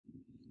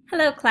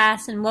Hello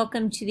class, and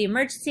welcome to the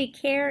Emergency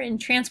Care and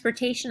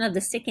Transportation of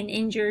the Sick and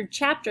Injured,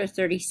 Chapter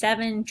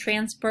 37,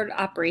 Transport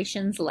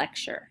Operations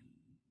lecture.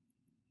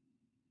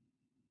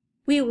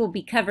 We will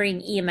be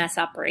covering EMS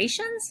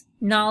operations,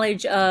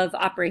 knowledge of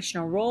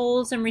operational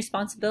roles and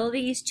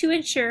responsibilities to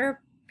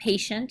ensure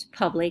patient,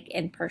 public,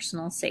 and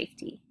personal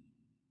safety,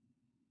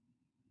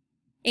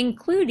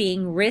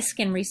 including risk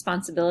and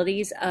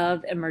responsibilities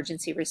of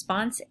emergency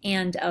response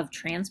and of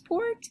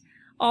transport,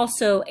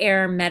 also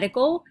air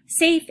medical,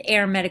 safe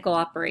air medical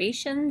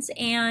operations,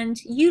 and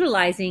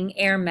utilizing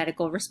air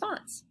medical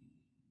response.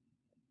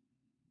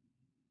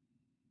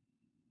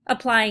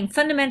 Applying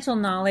fundamental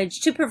knowledge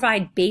to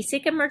provide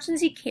basic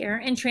emergency care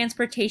and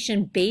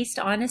transportation based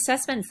on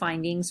assessment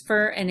findings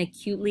for an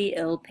acutely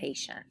ill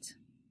patient.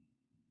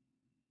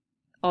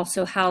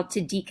 Also, how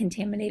to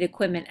decontaminate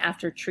equipment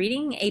after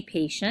treating a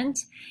patient,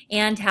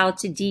 and how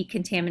to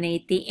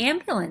decontaminate the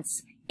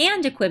ambulance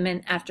and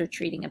equipment after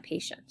treating a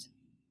patient.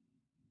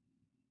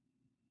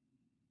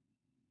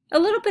 A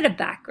little bit of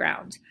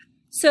background.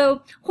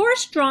 So,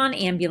 horse-drawn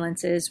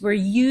ambulances were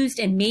used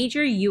in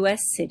major U.S.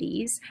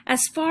 cities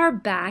as far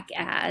back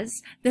as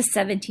the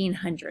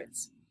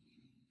 1700s.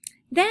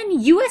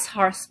 Then U.S.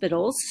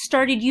 hospitals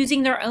started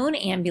using their own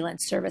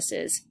ambulance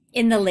services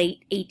in the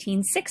late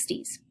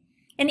 1860s.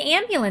 And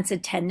ambulance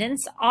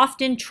attendants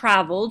often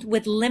traveled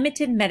with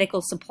limited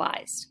medical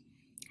supplies.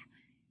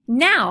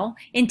 Now,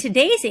 in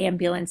today's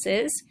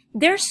ambulances,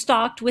 they're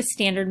stocked with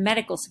standard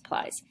medical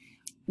supplies.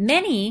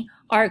 Many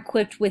are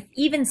equipped with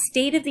even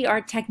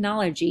state-of-the-art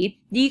technology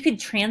that you could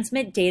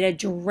transmit data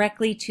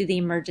directly to the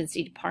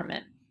emergency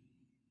department.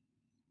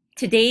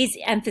 Today's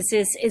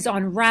emphasis is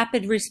on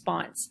rapid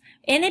response,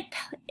 and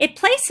it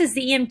places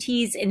the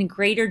EMTs in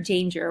greater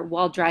danger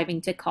while driving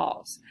to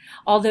calls.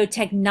 Although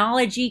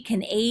technology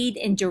can aid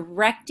in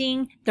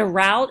directing the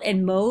route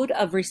and mode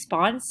of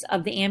response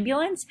of the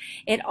ambulance,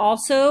 it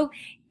also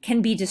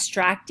can be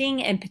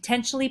distracting and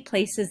potentially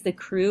places the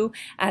crew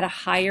at a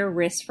higher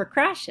risk for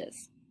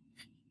crashes.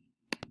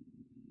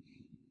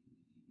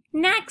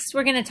 Next,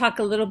 we're going to talk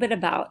a little bit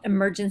about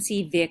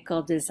emergency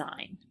vehicle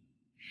design.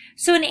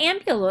 So an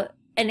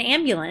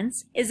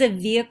ambulance is a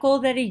vehicle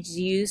that is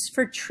used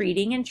for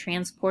treating and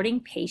transporting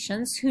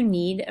patients who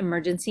need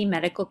emergency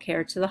medical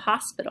care to the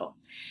hospital.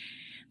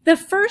 The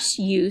first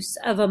use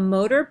of a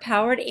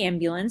motor-powered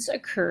ambulance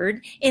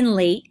occurred in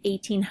late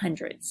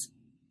 1800s.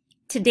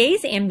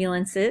 Today's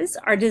ambulances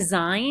are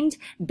designed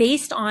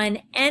based on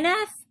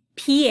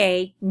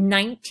NFPA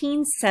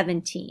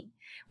 1917.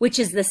 Which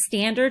is the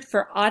standard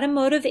for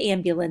automotive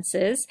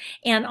ambulances,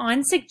 and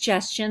on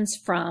suggestions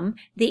from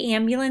the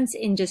ambulance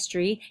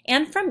industry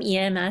and from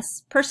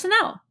EMS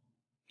personnel.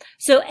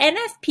 So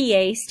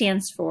NFPA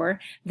stands for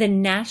the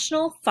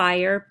National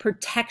Fire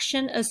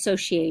Protection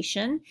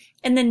Association,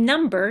 and the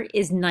number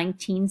is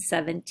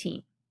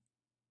 1917.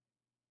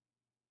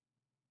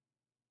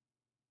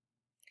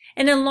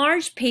 An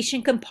enlarged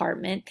patient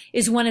compartment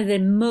is one of the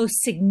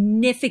most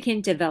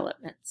significant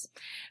developments.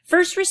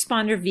 First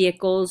responder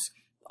vehicles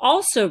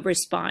also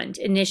respond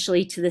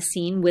initially to the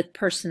scene with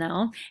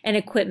personnel and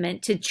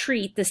equipment to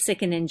treat the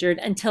sick and injured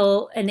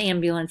until an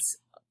ambulance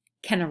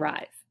can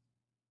arrive.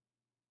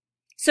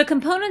 So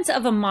components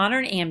of a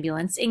modern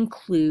ambulance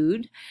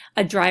include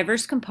a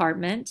driver's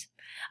compartment,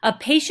 a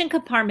patient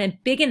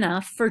compartment big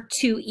enough for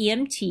 2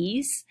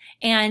 EMTs,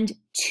 and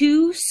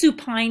 2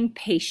 supine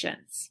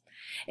patients,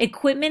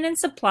 equipment and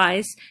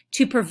supplies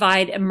to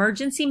provide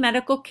emergency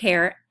medical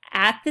care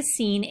at the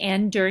scene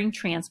and during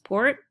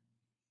transport,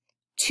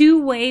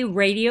 two-way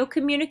radio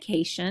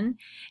communication,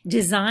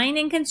 design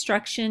and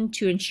construction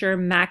to ensure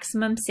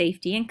maximum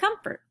safety and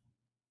comfort.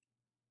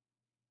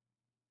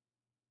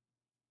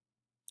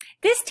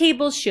 This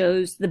table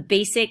shows the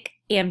basic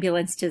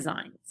ambulance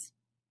designs.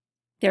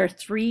 There are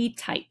 3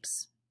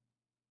 types.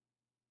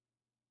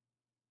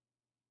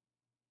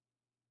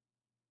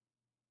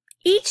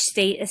 Each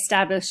state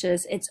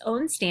establishes its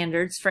own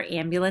standards for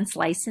ambulance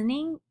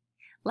licensing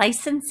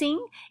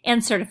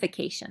and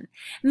certification.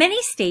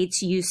 Many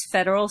states use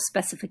federal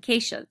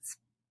specifications.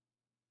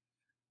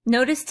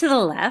 Notice to the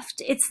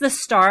left, it's the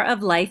Star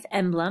of Life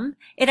emblem.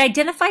 It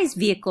identifies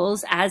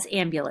vehicles as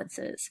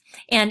ambulances,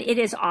 and it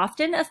is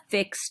often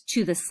affixed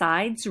to the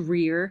sides,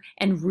 rear,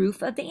 and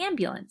roof of the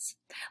ambulance.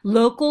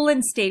 Local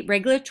and state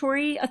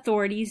regulatory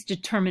authorities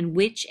determine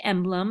which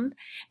emblem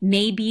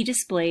may be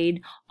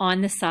displayed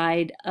on the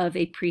side of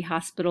a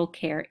pre-hospital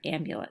care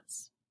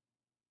ambulance.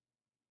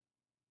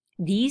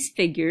 These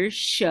figures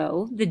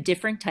show the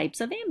different types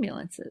of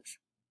ambulances.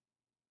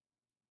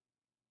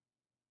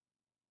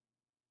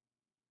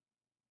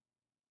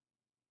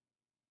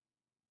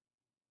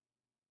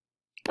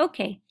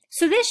 Okay,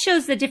 so this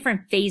shows the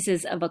different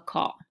phases of a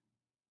call.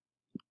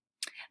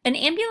 An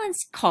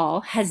ambulance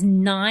call has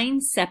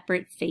 9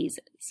 separate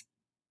phases.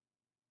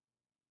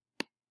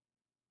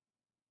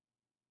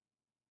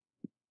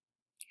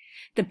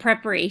 The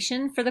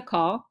preparation for the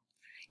call,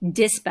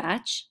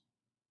 dispatch,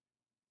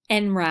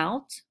 en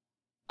route,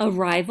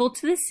 arrival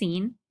to the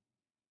scene,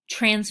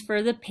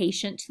 transfer the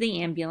patient to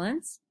the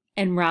ambulance,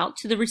 en route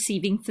to the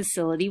receiving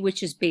facility,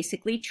 which is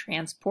basically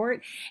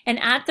transport,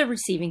 and at the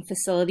receiving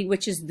facility,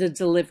 which is the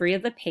delivery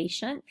of the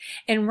patient,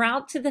 en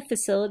route to the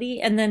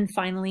facility, and then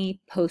finally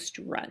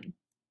post-run.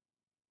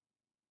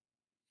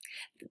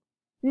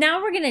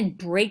 Now we're going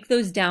to break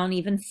those down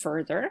even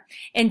further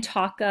and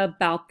talk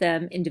about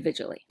them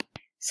individually.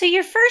 So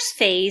your first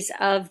phase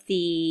of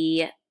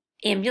the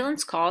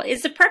ambulance call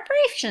is the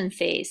preparation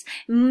phase.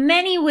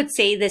 Many would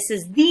say this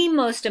is the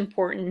most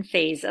important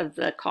phase of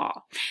the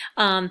call.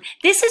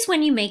 This is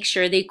when you make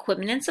sure the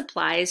equipment and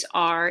supplies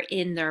are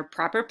in their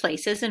proper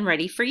places and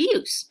ready for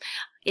use.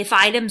 If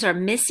items are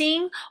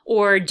missing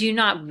or do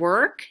not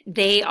work,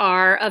 they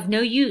are of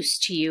no use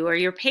to you or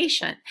your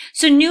patient.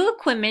 So new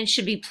equipment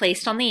should be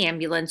placed on the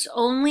ambulance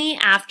only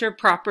after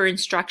proper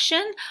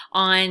instruction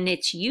on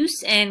its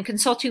use and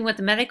consulting with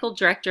the medical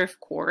director, of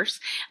course.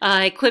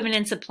 Equipment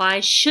and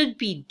supplies should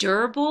be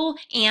durable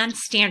and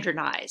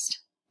standardized.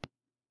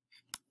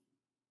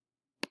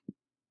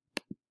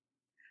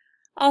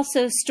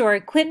 Also, store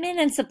equipment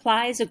and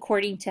supplies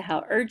according to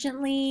how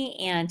urgently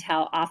and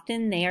how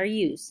often they are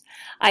used.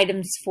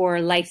 Items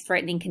for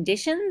life-threatening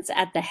conditions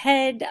at the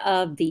head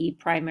of the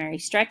primary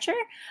stretcher.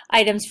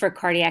 Items for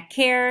cardiac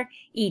care,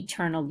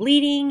 eternal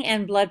bleeding,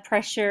 and blood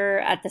pressure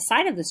at the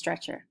side of the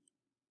stretcher.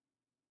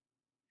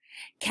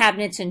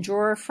 Cabinets and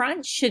drawer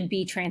fronts should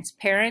be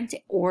transparent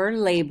or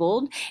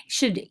labeled,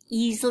 should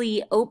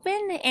easily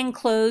open and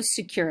close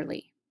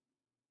securely.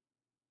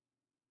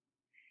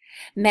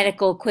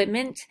 Medical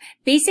equipment,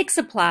 basic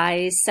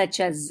supplies such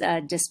as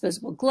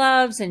disposable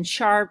gloves and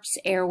sharps,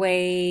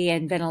 airway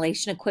and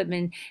ventilation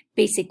equipment,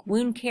 basic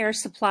wound care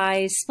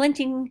supplies,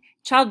 splinting,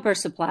 childbirth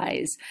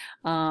supplies,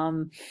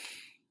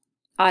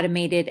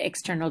 automated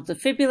external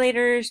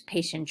defibrillators,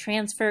 patient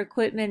transfer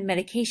equipment,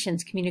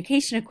 medications,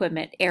 communication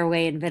equipment,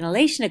 airway and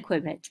ventilation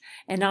equipment,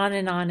 and on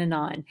and on and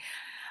on.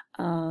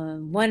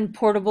 One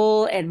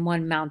portable and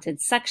one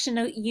mounted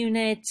suction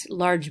unit,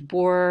 large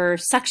bore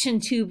suction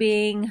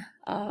tubing,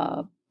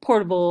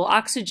 portable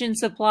oxygen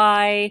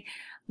supply,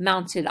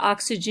 mounted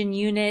oxygen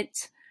unit,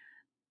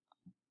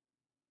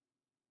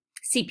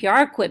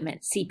 CPR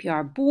equipment,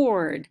 CPR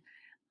board,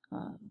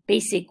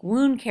 basic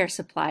wound care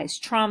supplies,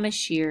 trauma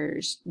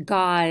shears,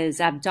 gauze,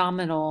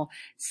 abdominal,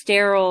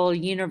 sterile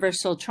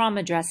universal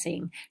trauma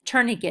dressing,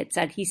 tourniquets,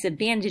 adhesive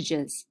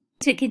bandages.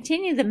 To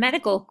continue the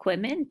medical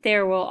equipment,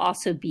 there will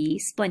also be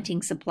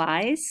splinting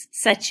supplies,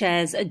 such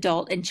as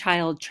adult and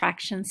child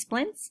traction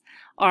splints,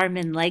 arm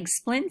and leg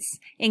splints,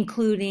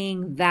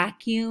 including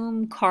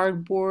vacuum,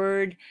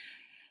 cardboard,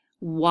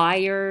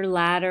 wire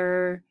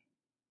ladder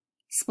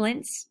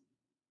splints,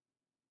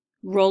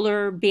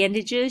 roller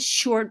bandages,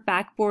 short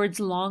backboards,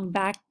 long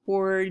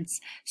backboards,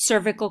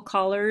 cervical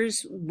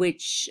collars,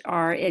 which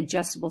are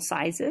adjustable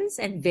sizes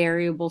and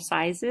variable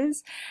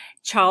sizes,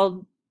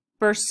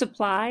 childbirth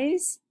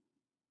supplies,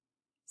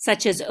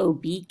 such as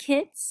OB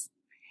kits,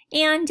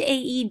 and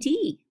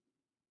AED.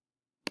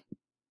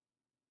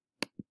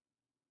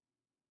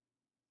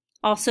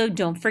 Also,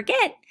 don't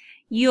forget,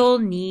 you'll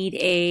need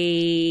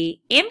an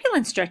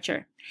ambulance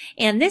stretcher.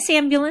 And this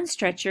ambulance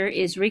stretcher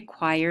is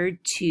required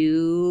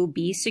to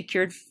be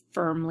secured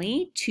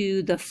firmly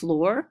to the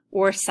floor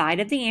or side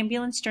of the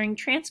ambulance during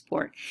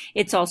transport.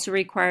 It's also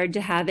required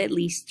to have at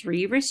least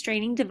 3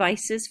 restraining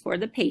devices for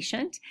the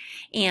patient.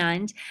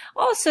 And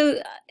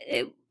also,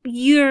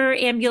 your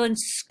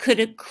ambulance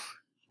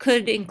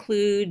could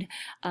include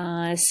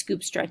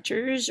scoop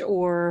stretchers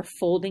or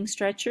folding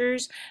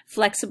stretchers,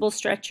 flexible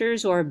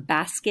stretchers or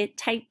basket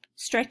type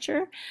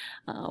stretcher,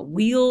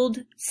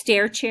 wheeled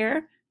stair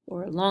chair,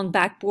 or long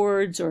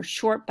backboards or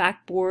short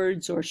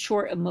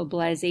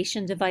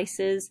immobilization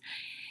devices.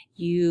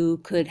 You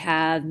could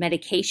have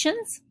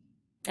medications,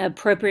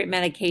 appropriate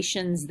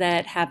medications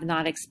that have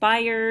not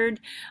expired.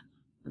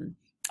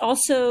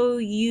 Also,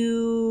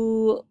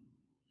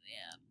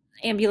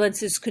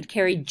 ambulances could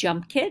carry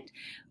jump kit.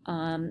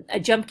 A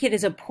jump kit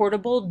is a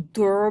portable,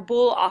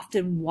 durable,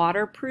 often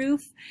waterproof.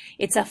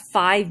 It's a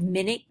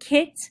 5-minute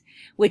kit,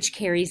 which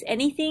carries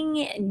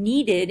anything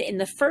needed in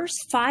the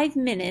first 5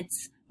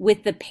 minutes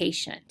with the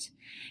patient.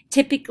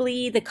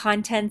 Typically, the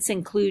contents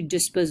include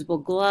disposable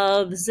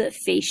gloves,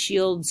 face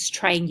shields,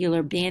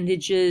 triangular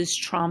bandages,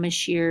 trauma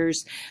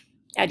shears,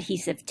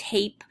 adhesive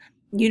tape,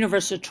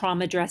 universal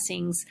trauma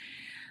dressings,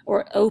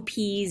 or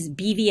OPs,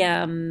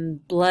 BVM,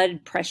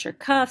 blood pressure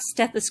cuffs,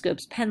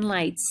 stethoscopes, pen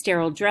lights,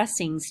 sterile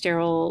dressings,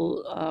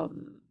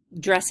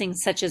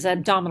 dressings such as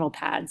abdominal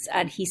pads,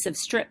 adhesive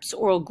strips,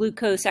 oral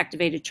glucose,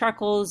 activated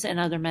charcoals, and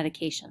other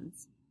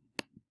medications.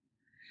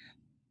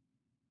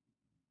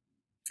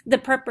 The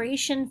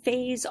preparation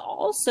phase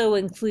also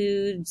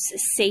includes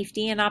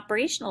safety and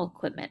operational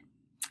equipment.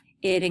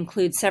 It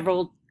includes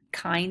several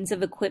kinds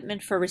of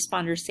equipment for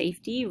responder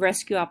safety,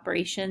 rescue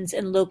operations,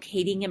 and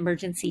locating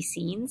emergency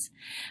scenes.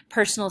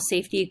 Personal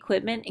safety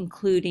equipment,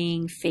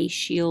 including face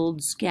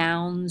shields,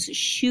 gowns,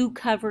 shoe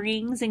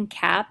coverings and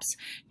caps,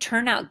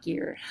 turnout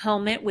gear,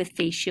 helmet with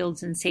face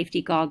shields and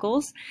safety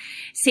goggles,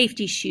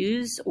 safety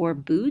shoes or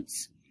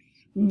boots,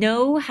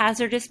 no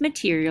hazardous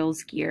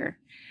materials gear,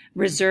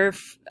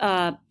 reserve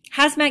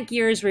Hazmat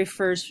gear is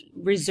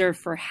reserved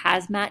for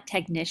hazmat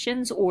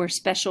technicians or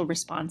special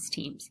response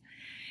teams.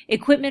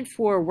 Equipment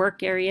for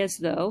work areas,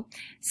 though,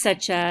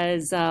 such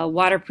as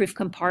waterproof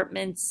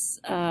compartments,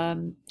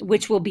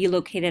 which will be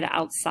located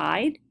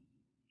outside,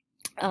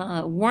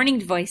 warning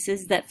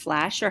devices that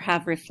flash or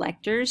have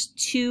reflectors,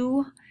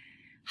 2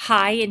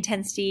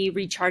 high-intensity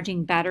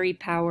recharging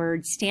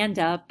battery-powered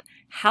stand-up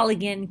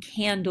halogen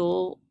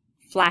candle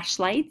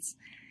flashlights,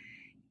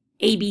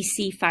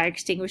 ABC fire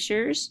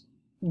extinguishers,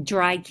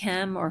 dry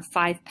chem or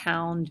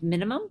 5-pound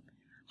minimum,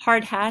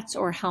 hard hats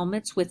or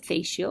helmets with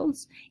face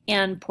shields,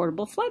 and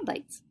portable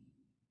floodlights.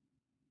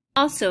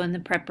 Also in the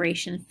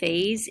preparation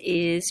phase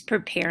is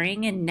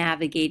preparing and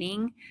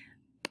navigating.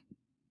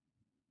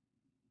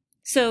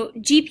 So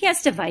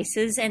GPS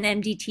devices and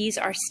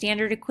MDTs are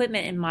standard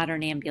equipment in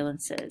modern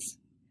ambulances.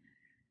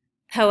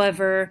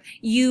 However,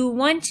 you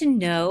want to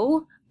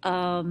know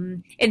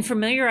and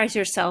familiarize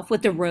yourself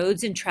with the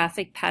roads and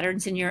traffic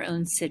patterns in your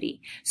own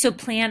city. So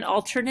plan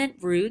alternate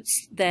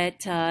routes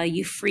that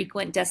you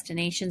frequent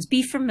destinations.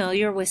 Be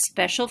familiar with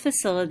special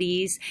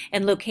facilities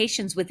and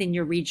locations within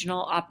your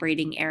regional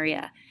operating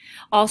area.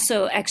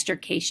 Also,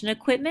 extrication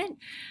equipment.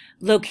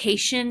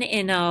 Location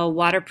in a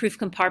waterproof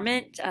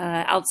compartment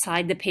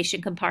outside the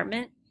patient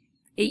compartment.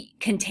 It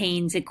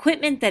contains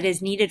equipment that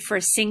is needed for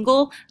a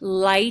single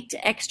light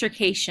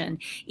extrication,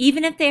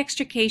 even if the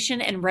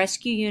extrication and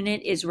rescue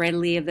unit is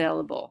readily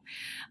available.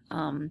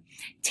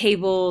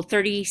 Table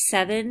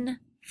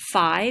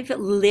 37.5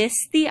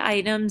 lists the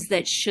items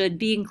that should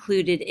be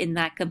included in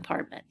that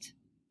compartment.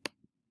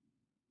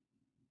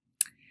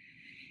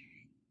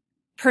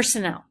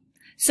 Personnel.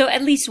 So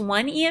at least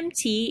 1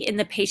 EMT in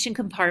the patient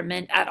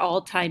compartment at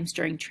all times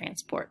during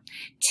transport.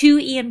 2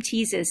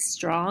 EMTs is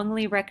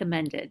strongly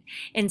recommended.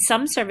 And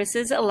some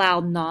services allow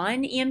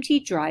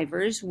non-EMT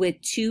drivers with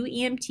 2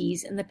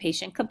 EMTs in the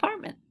patient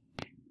compartment.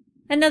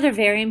 Another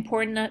very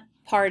important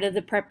part of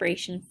the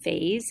preparation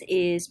phase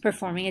is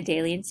performing a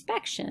daily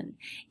inspection.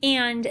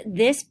 And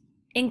this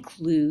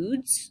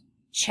includes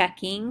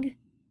checking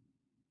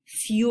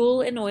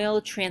fuel and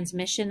oil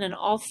transmission and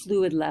all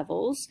fluid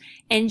levels,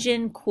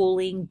 engine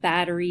cooling,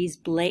 batteries,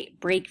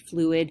 brake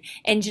fluid,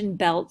 engine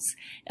belts,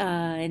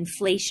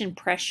 inflation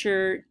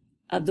pressure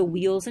of the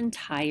wheels and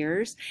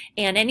tires,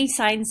 and any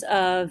signs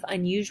of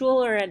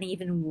unusual or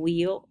uneven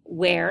wheel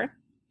wear,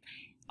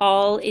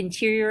 all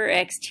interior or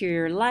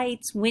exterior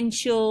lights,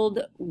 windshield,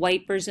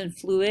 wipers and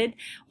fluid,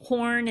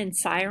 horn and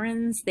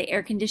sirens, the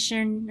air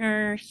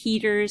conditioner,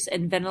 heaters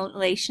and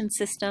ventilation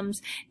systems,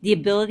 the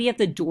ability of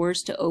the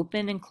doors to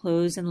open and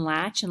close and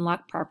latch and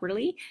lock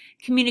properly,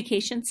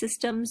 communication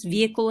systems,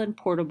 vehicle and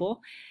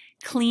portable,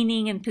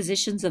 cleaning and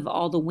positions of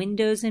all the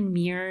windows and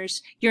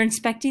mirrors. You're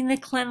inspecting the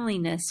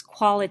cleanliness,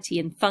 quality,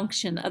 and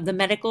function of the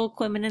medical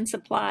equipment and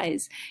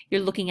supplies. You're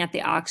looking at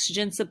the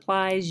oxygen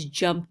supplies,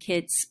 jump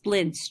kits,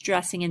 splints,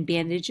 dressing and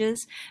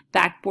bandages,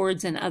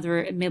 backboards and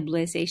other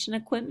immobilization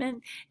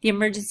equipment, the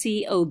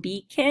emergency OB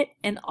kit,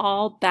 and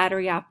all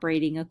battery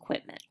operating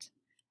equipment.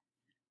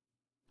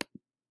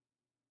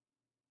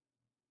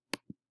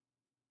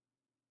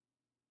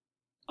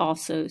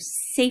 Also,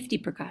 safety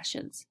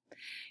precautions.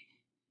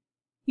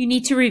 You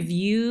need to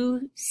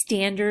review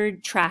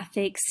standard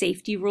traffic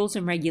safety rules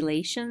and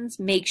regulations.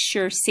 Make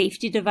sure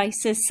safety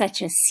devices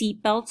such as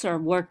seat belts are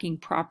working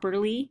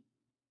properly.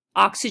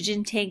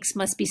 Oxygen tanks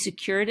must be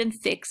secured and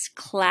fixed,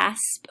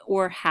 clasped,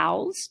 or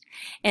housed.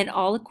 And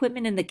all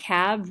equipment in the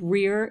cab,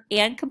 rear,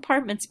 and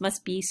compartments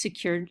must be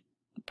secured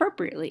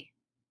appropriately.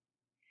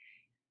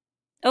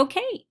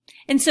 Okay,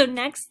 and so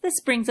next this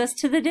brings us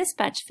to the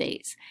dispatch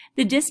phase.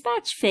 The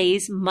dispatch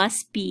phase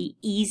must be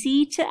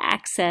easy to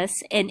access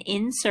and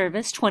in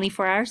service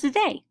 24 hours a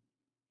day.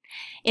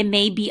 It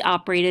may be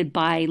operated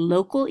by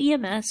local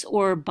EMS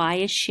or by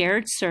a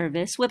shared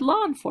service with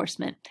law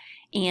enforcement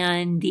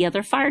and the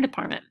other fire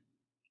department.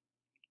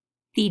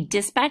 The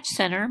dispatch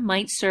center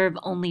might serve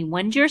only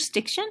one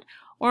jurisdiction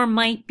or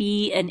might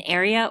be an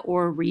area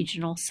or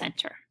regional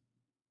center.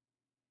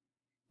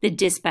 The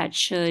dispatch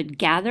should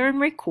gather and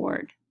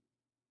record.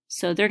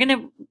 So they're going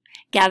to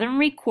gather and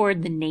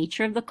record the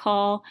nature of the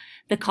call,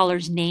 the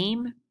caller's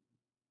name,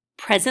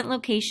 present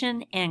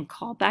location, and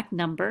callback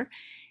number,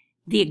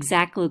 the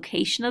exact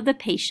location of the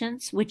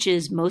patients, which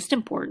is most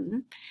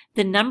important,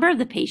 the number of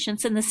the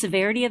patients and the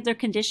severity of their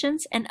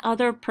conditions, and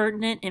other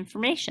pertinent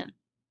information.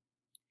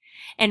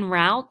 En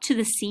route to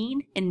the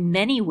scene, in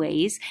many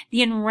ways,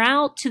 the en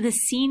route to the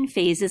scene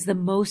phase is the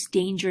most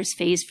dangerous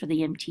phase for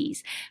the EMTs.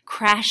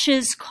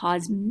 Crashes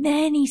cause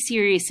many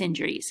serious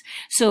injuries,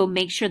 so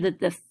make sure that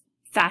the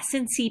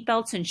fasten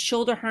seatbelts and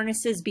shoulder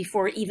harnesses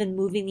before even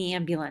moving the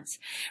ambulance.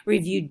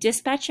 Review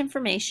dispatch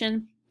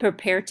information,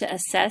 prepare to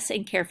assess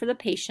and care for the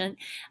patient,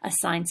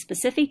 assign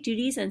specific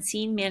duties and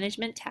scene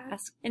management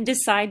tasks, and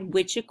decide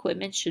which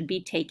equipment should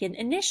be taken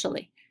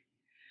initially.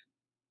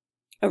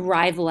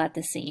 Arrival at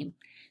the scene.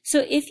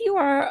 So if you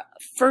are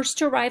first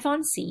to arrive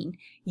on scene,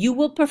 you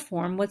will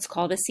perform what's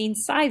called a scene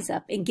size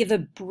up and give a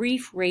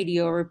brief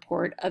radio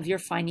report of your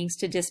findings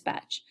to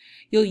dispatch.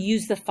 You'll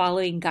use the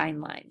following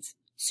guidelines.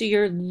 So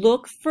you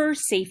look for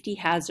safety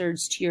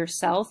hazards to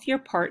yourself, your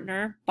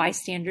partner,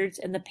 bystanders,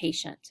 and the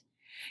patient.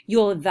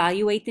 You'll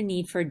evaluate the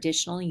need for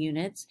additional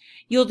units.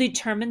 You'll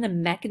determine the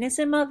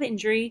mechanism of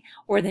injury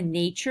or the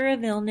nature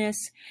of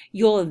illness.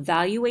 You'll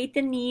evaluate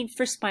the need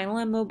for spinal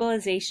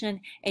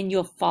immobilization, and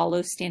you'll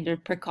follow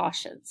standard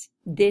precautions.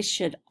 This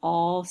should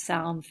all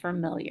sound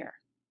familiar.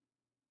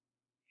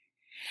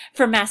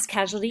 For mass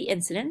casualty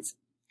incidents,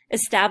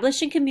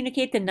 establish and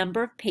communicate the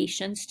number of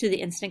patients to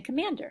the incident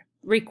commander.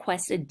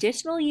 Request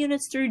additional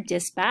units through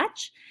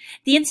dispatch.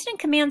 The incident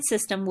command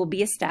system will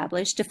be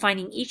established,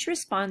 defining each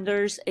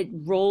responder's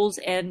roles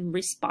and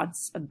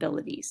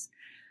responsibilities.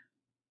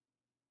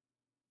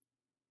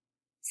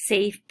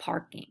 Safe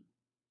parking.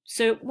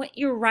 So when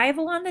your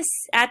arrival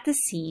at the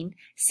scene,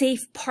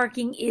 safe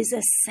parking is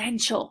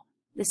essential.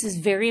 This is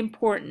very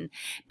important.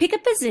 Pick a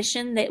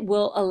position that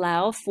will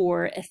allow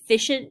for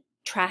efficient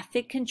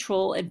traffic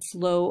control and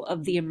flow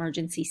of the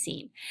emergency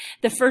scene.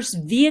 The first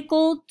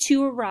vehicle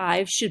to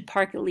arrive should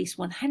park at least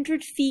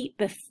 100 feet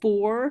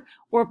before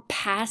or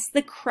past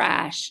the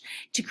crash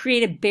to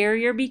create a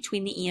barrier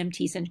between the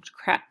EMTs and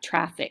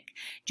traffic.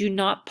 Do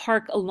not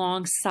park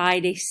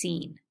alongside a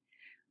scene.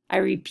 I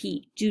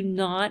repeat, do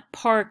not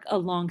park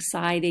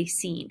alongside a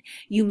scene.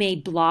 You may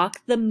block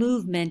the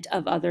movement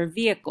of other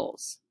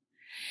vehicles.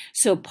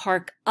 So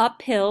park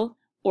uphill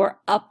or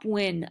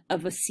upwind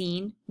of a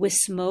scene with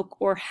smoke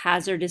or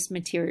hazardous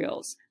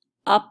materials.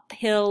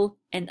 Uphill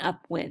and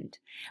upwind.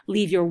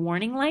 Leave your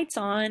warning lights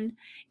on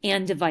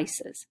and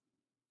devices.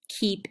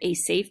 Keep a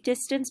safe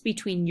distance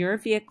between your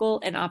vehicle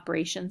and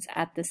operations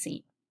at the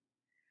scene.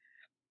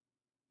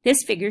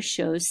 This figure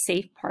shows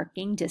safe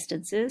parking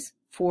distances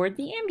for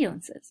the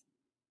ambulances.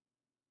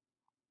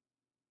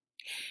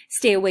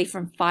 Stay away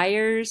from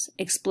fires,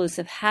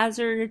 explosive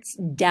hazards,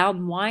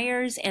 down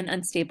wires, and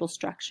unstable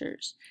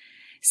structures.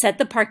 Set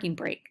the parking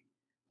brake.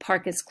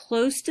 Park as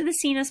close to the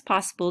scene as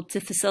possible to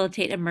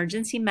facilitate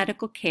emergency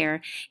medical care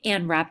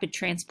and rapid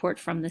transport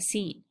from the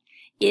scene.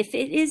 If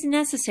it is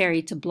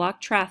necessary to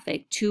block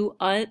traffic to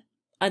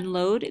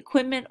unload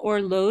equipment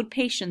or load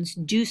patients,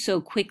 do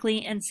so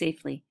quickly and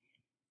safely.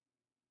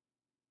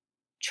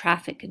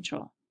 Traffic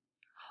control.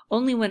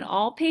 Only when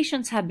all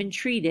patients have been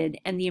treated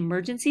and the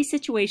emergency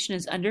situation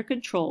is under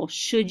control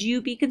should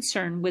you be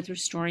concerned with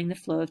restoring the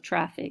flow of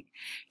traffic.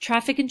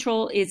 Traffic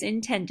control is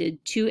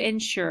intended to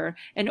ensure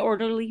an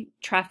orderly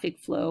traffic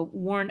flow,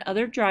 warn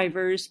other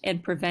drivers,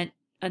 and prevent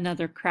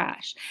another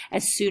crash.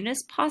 As soon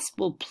as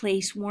possible,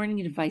 place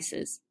warning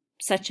devices,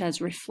 such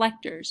as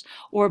reflectors,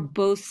 or on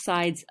both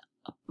sides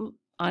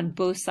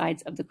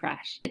of the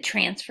crash. The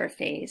transfer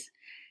phase.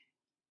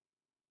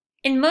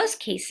 In most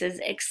cases,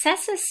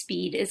 excessive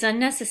speed is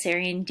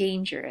unnecessary and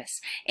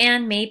dangerous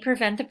and may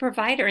prevent the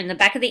provider in the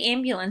back of the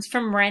ambulance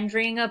from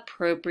rendering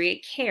appropriate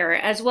care,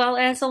 as well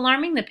as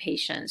alarming the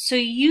patient. So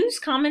use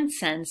common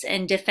sense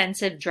and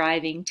defensive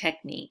driving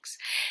techniques.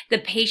 The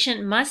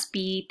patient must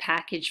be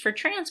packaged for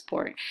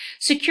transport.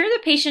 Secure the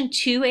patient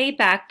to a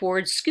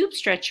backboard, scoop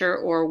stretcher,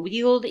 or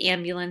wheeled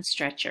ambulance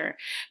stretcher.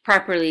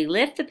 Properly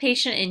lift the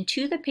patient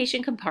into the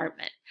patient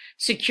compartment.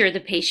 Secure the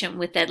patient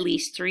with at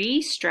least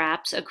 3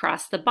 straps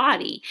across the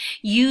body.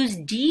 Use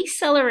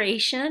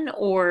deceleration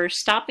or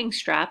stopping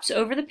straps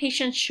over the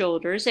patient's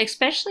shoulders,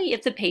 especially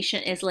if the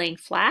patient is laying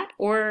flat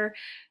or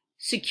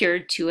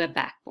secured to a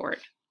backboard.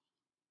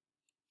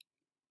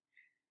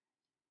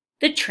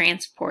 The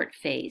transport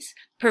phase.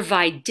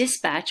 Provide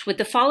dispatch with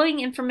the following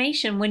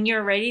information when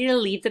you're ready to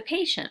leave the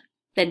patient: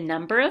 the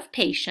number of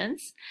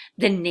patients,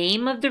 the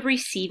name of the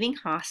receiving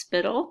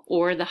hospital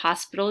or the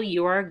hospital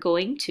you are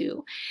going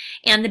to,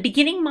 and the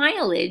beginning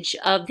mileage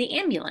of the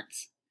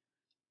ambulance.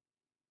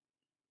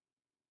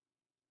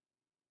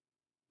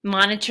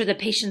 Monitor the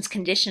patient's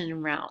condition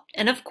en route,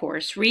 and of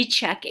course,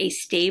 recheck a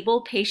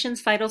stable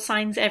patient's vital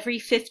signs every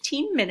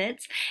 15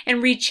 minutes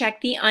and recheck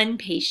the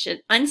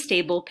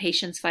unstable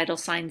patient's vital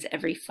signs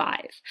every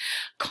 5.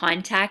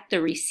 Contact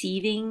the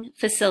receiving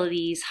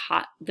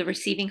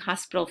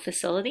hospital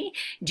facility.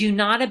 Do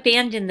not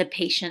abandon the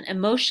patient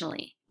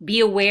emotionally. Be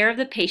aware of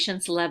the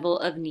patient's level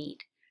of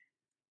need.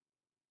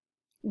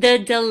 The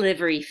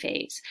delivery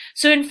phase.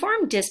 So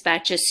inform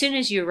dispatch as soon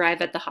as you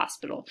arrive at the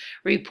hospital.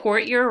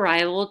 Report your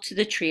arrival to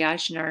the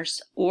triage nurse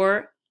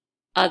or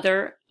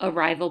other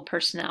arrival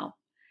personnel.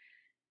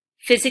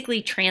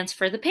 Physically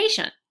transfer the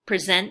patient.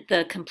 Present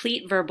the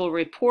complete verbal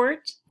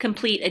report.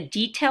 Complete a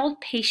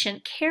detailed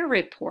patient care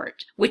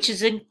report, which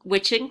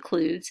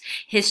includes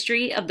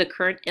history of the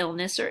current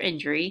illness or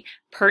injury,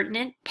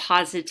 pertinent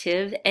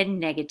positive and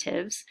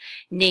negatives,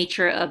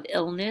 nature of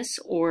illness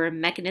or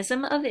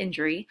mechanism of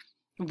injury,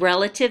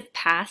 relative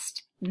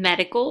past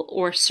medical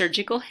or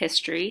surgical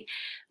history,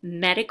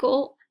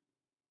 medications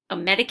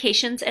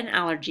and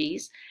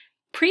allergies,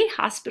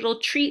 pre-hospital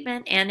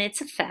treatment and its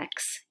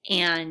effects,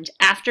 and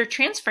after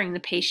transferring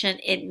the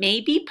patient, it may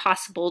be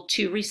possible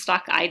to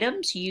restock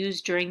items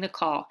used during the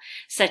call,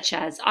 such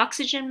as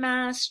oxygen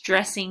masks,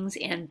 dressings,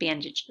 and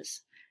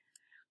bandages.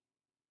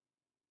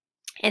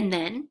 And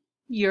then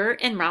you're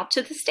en route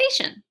to the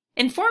station.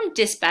 Inform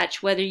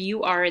dispatch whether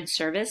you are in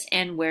service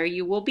and where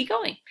you will be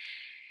going.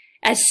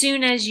 As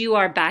soon as you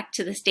are back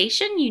to the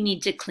station, you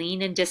need to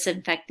clean and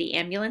disinfect the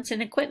ambulance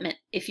and equipment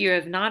if you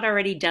have not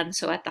already done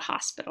so at the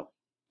hospital.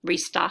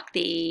 Restock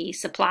the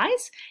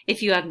supplies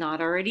if you have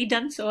not already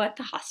done so at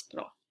the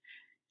hospital.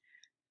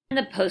 In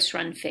the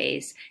post-run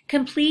phase,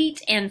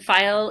 complete and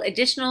file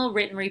additional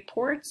written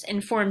reports,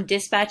 inform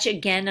dispatch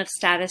again of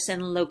status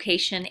and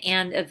location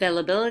and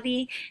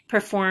availability,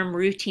 perform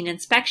routine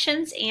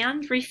inspections,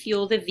 and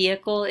refuel the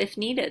vehicle if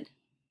needed.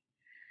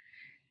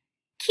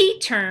 Key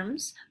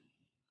terms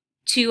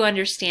to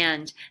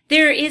understand.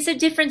 There is a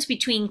difference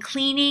between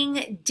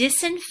cleaning,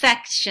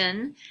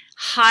 disinfection,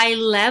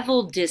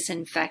 high-level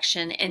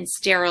disinfection, and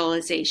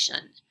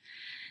sterilization.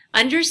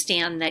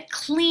 Understand that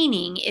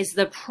cleaning is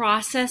the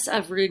process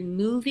of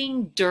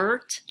removing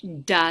dirt,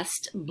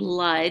 dust,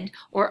 blood,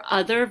 or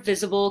other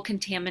visible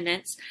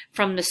contaminants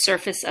from the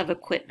surface of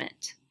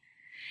equipment.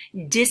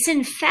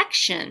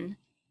 Disinfection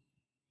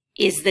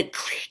is the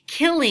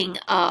killing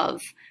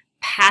of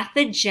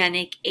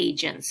pathogenic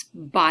agents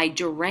by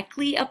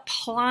directly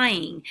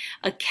applying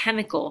a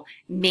chemical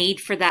made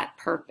for that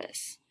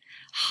purpose.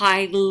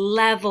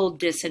 High-level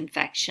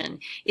disinfection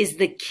is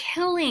the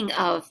killing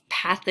of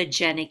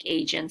pathogenic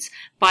agents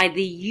by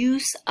the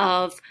use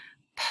of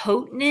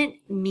potent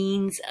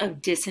means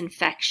of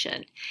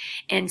disinfection.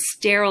 And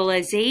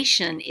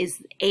sterilization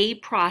is a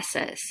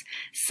process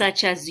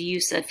such as the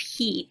use of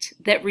heat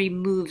that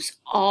removes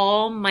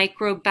all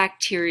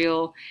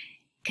microbacterial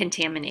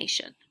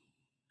contamination.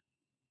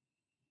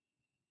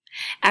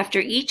 After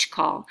each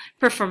call,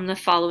 perform the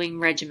following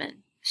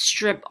regimen.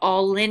 Strip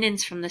all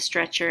linens from the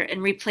stretcher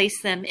and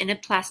replace them in a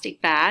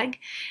plastic bag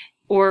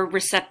or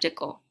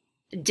receptacle.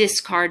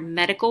 Discard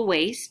medical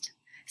waste,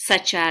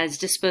 such as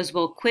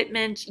disposable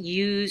equipment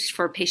used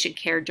for patient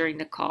care during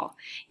the call,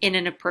 in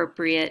an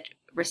appropriate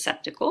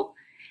receptacle.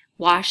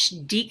 Wash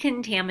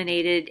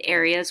decontaminated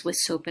areas with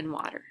soap and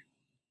water.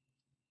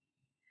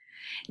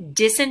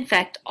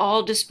 Disinfect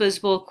all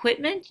disposable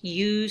equipment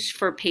used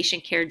for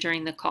patient care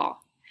during the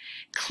call.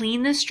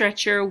 Clean the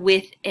stretcher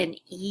with an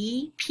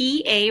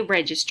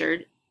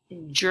EPA-registered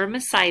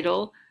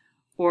germicidal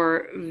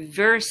or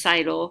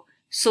virucidal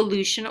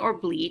solution or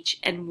bleach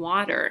and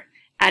water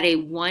at a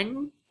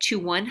 1 to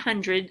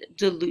 100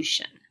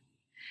 dilution.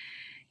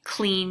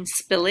 Clean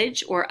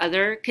spillage or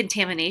other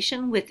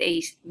contamination with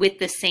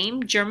the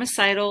same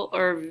germicidal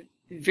or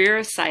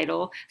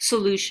virucidal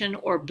solution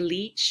or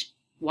bleach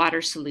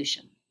water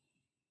solution.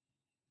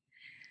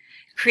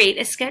 Create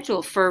a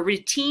schedule for a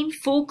routine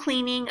full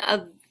cleaning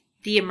of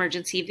the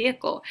emergency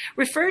vehicle.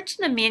 Refer to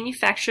the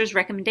manufacturer's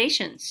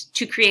recommendations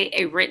to create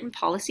a written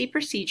policy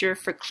procedure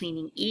for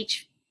cleaning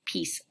each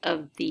piece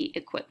of the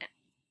equipment.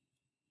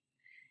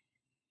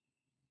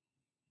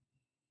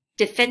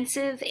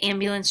 Defensive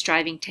ambulance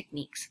driving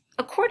techniques.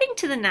 According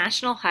to the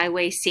National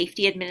Highway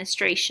Safety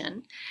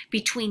Administration,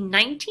 between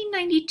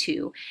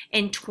 1992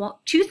 and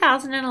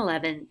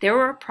 2011, there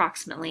were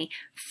approximately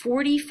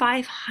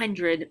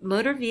 4,500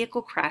 motor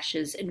vehicle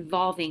crashes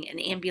involving an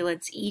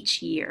ambulance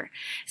each year.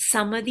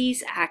 Some of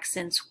these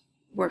accidents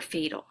were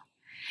fatal.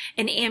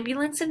 An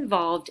ambulance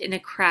involved in a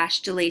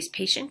crash delays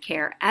patient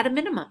care at a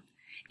minimum,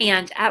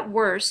 and at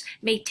worst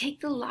may take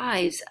the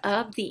lives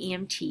of the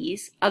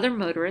EMTs, other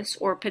motorists,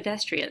 or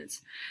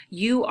pedestrians.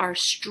 You are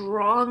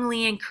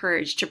strongly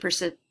encouraged to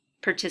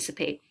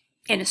participate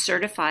in a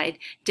certified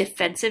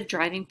defensive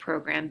driving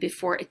program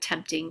before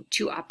attempting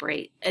to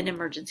operate an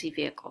emergency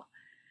vehicle.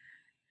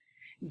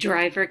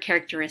 Driver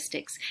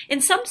characteristics.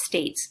 In some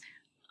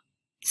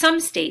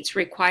states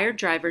require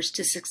drivers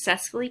to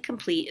successfully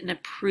complete an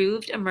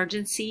approved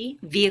emergency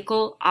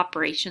vehicle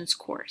operations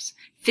course.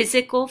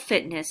 Physical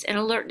fitness and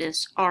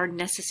alertness are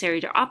necessary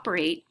to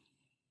operate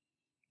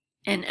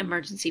an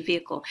emergency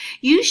vehicle.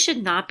 You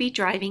should not be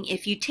driving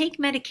if you take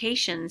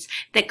medications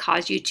that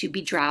cause you to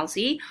be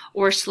drowsy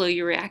or slow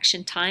your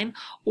reaction time,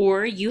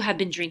 or you have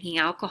been drinking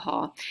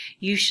alcohol.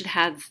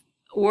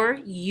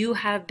 You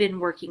have been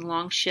working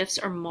long shifts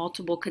or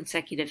multiple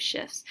consecutive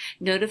shifts.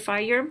 Notify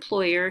your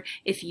employer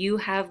if you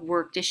have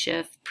worked a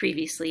shift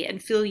previously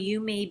and feel you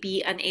may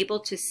be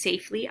unable to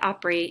safely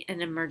operate an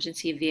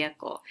emergency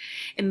vehicle.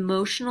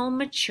 Emotional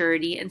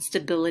maturity and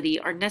stability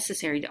are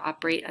necessary to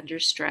operate under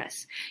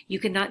stress. You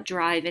cannot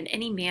drive in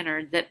any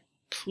manner that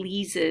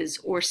pleases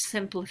or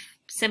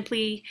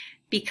simply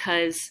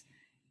because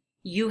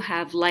you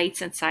have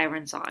lights and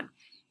sirens on.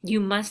 You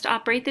must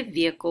operate the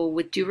vehicle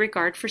with due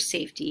regard for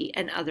safety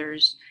and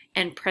others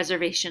and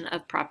preservation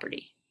of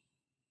property.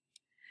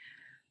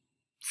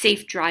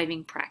 Safe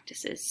driving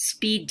practices.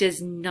 Speed does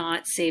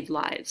not save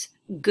lives.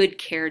 Good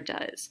care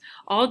does.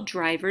 All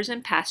drivers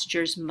and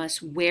passengers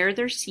must wear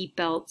their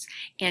seatbelts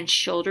and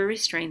shoulder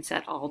restraints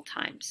at all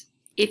times.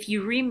 If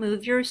you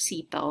remove your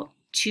seatbelt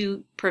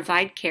to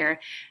provide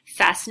care,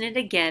 fasten it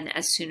again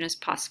as soon as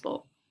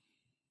possible.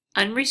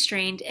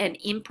 Unrestrained and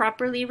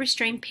improperly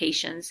restrained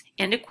patients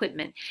and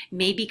equipment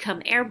may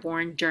become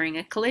airborne during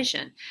a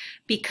collision.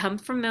 Become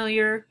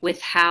familiar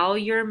with how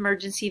your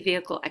emergency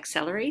vehicle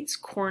accelerates,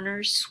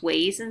 corners,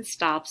 sways, and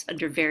stops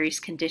under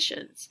various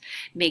conditions.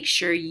 Make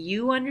sure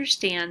you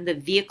understand the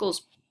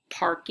vehicle's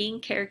braking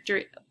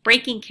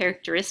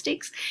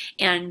characteristics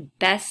and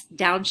best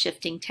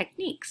downshifting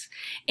techniques.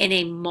 In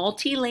a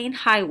multi-lane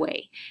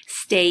highway,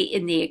 stay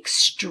in the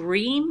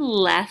extreme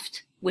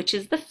left, which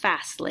is the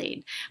fast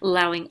lane,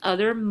 allowing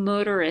other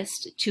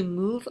motorists to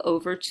move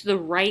over to the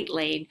right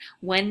lane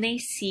when they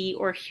see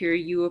or hear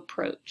you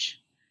approach.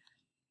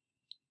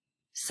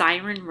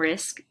 Siren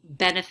risk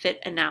benefit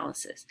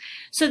analysis.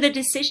 So the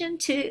decision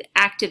to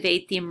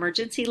activate the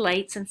emergency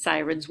lights and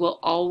sirens will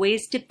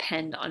always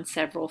depend on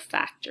several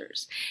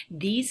factors.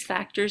 These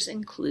factors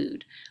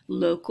include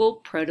local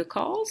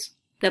protocols,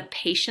 the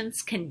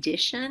patient's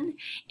condition,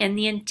 and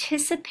the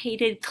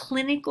anticipated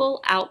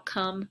clinical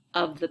outcome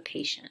of the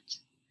patient.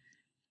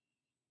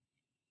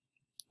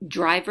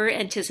 Driver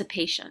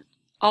anticipation.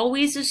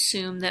 Always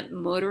assume that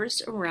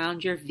motorists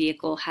around your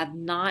vehicle have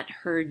not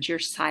heard your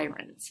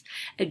sirens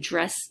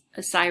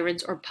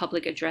or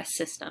public address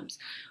systems,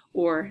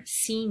 or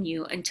seen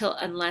you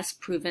unless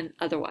proven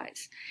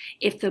otherwise.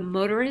 If the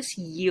motorist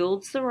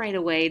yields the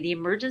right-of-way, the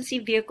emergency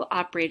vehicle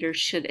operator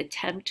should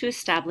attempt to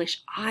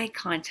establish eye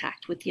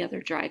contact with the other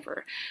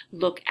driver.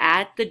 Look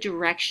at the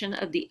direction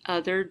of the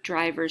other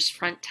driver's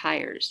front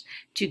tires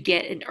to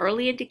get an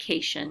early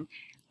indication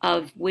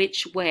of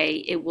which way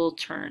it will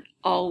turn.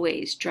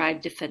 Always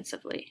drive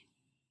defensively.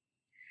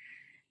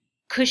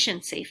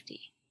 Cushion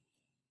safety.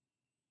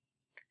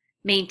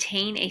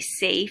 Maintain a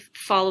safe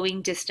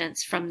following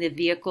distance from the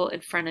vehicle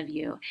in front of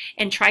you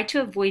and try to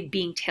avoid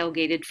being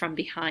tailgated from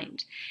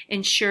behind.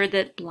 Ensure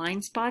that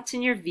blind spots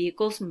in your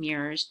vehicle's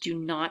mirrors do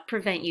not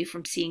prevent you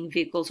from seeing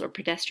vehicles or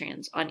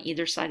pedestrians on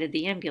either side of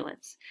the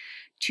ambulance.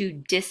 To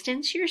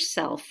distance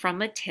yourself from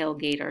a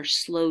tailgater,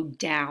 slow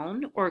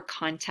down or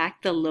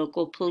contact the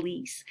local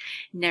police.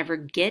 Never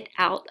get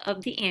out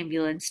of the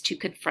ambulance to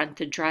confront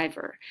the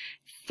driver.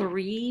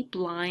 3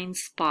 blind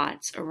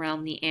spots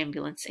around the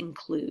ambulance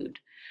include: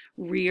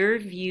 rear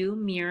view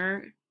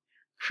mirror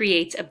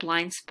creates a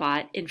blind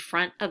spot in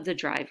front of the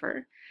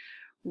driver.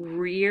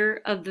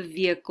 Rear of the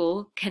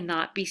vehicle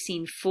cannot be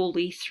seen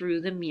fully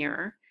through the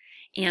mirror,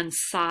 and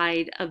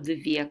side of the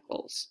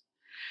vehicles.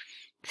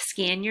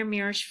 Scan your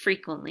mirrors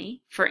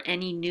frequently for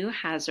any new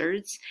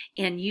hazards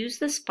and use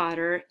the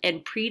spotter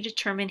and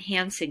predetermined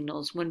hand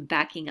signals when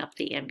backing up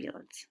the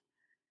ambulance.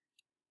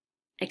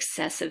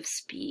 Excessive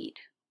speed.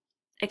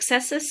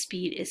 Excessive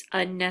speed is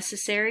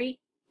unnecessary,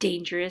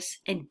 dangerous,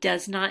 and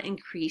does not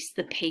increase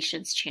the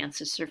patient's chance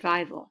of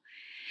survival.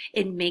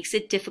 It makes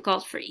it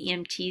difficult for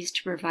EMTs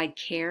to provide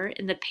care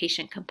in the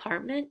patient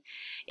compartment.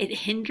 It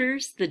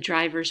hinders the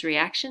driver's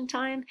reaction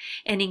time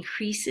and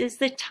increases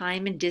the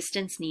time and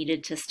distance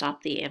needed to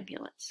stop the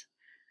ambulance.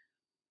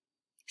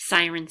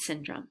 Siren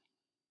syndrome.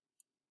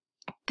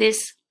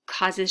 This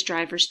causes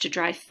drivers to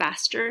drive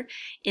faster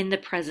in the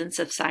presence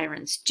of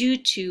sirens due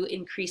to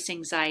increased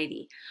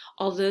anxiety.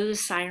 Although the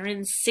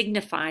siren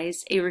signifies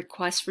a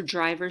request for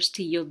drivers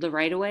to yield the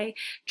right-of-way,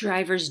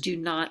 drivers do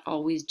not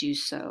always do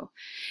so.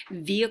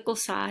 Vehicle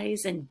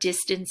size and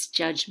distance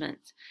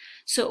judgment.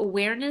 So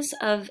awareness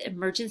of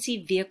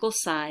emergency vehicle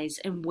size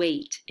and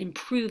weight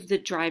improve the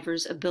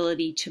driver's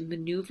ability to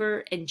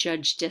maneuver and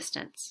judge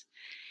distance.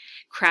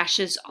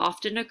 Crashes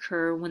often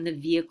occur when the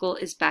vehicle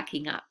is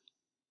backing up.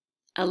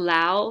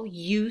 Always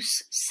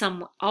use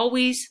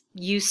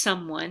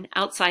someone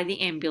outside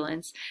the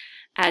ambulance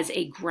as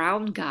a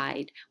ground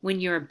guide when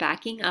you're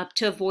backing up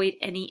to avoid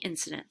any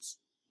incidents.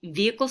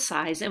 Vehicle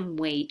size and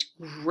weight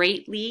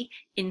greatly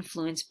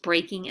influence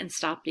braking and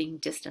stopping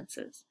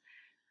distances.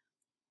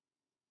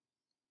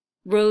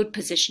 Road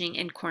positioning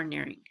and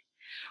cornering.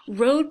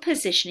 Road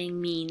positioning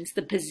means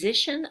the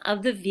position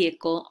of the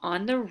vehicle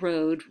on the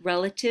road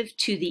relative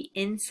to the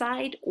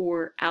inside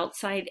or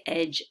outside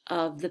edge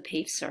of the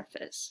paved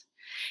surface.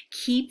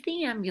 Keep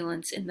the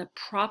ambulance in the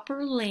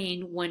proper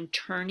lane when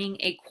turning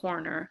a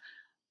corner.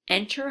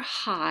 Enter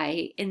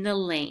high in the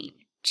lane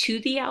to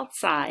the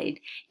outside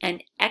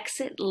and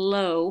exit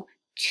low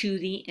to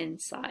the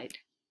inside.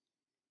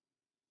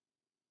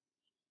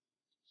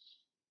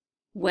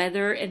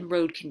 Weather and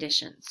road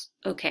conditions.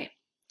 Okay,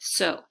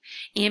 so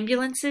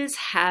ambulances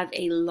have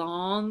a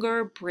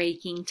longer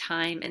braking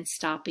time and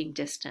stopping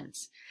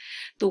distance.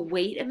 The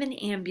weight of an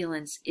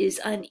ambulance is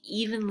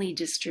unevenly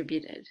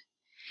distributed,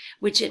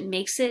 which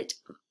makes it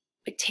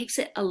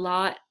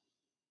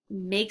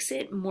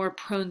more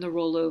prone to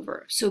roll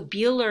over. So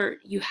be alert,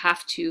 you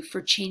have to,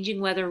 for changing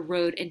weather,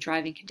 road, and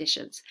driving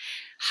conditions.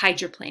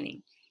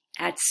 Hydroplaning.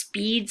 At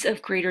speeds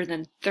of greater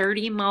than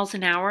 30 miles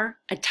an hour,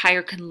 a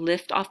tire can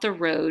lift off the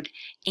road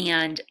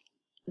and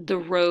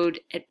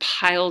it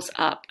piles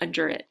up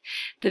under it.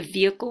 The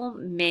vehicle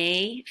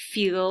may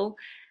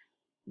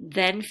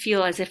then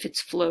feel as if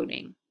it's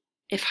floating.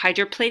 If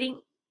hydroplaning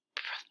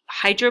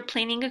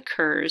hydroplaning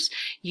occurs,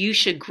 you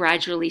should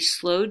gradually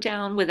slow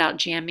down without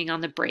jamming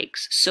on the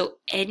brakes. So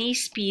any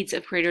speeds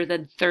of greater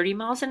than 30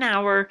 miles an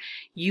hour,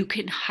 you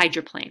can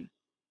hydroplane.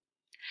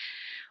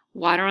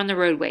 Water on the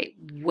roadway.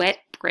 Wet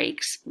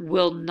brakes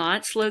will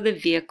not slow the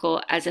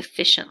vehicle as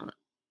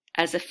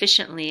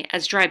efficiently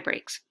as dry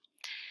brakes.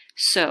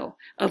 So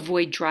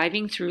avoid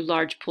driving through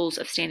large pools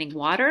of standing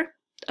water.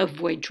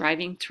 Avoid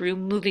driving through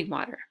moving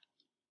water.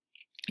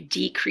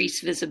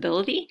 Decrease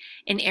visibility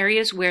in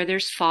areas where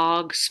there's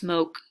fog,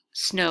 smoke,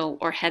 snow,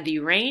 or heavy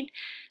rain.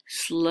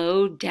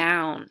 Slow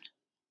down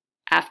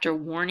after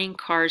warning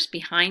cars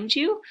behind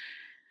you.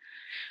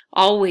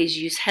 Always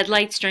use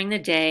headlights during the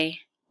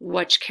day.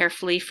 Watch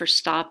carefully for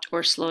stopped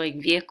or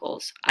slowing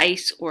vehicles,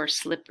 ice or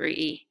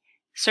slippery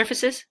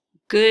surfaces.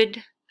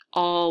 Good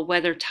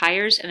all-weather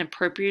tires and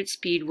appropriate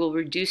speed will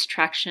reduce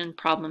traction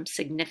problems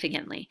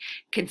significantly.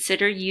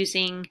 Consider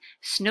using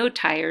snow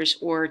tires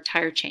or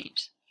tire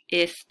chains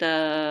if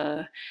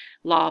the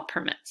law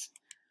permits.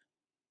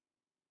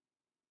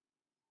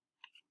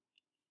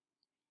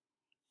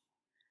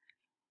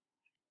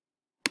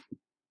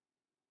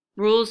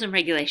 Rules and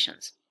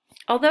regulations.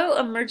 Although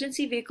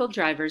emergency vehicle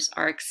drivers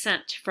are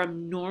exempt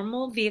from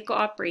normal vehicle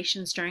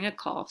operations during a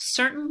call,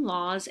 certain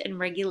laws and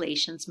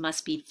regulations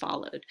must be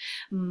followed.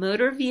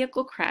 Motor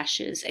vehicle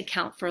crashes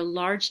account for a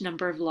large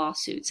number of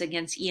lawsuits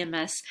against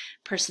EMS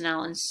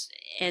personnel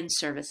and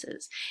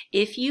services.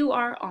 If you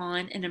are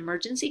on an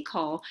emergency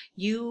call,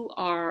 you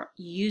are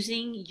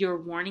using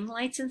your warning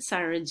lights and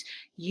sirens,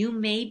 you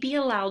may be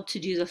allowed to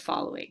do the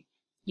following.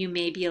 You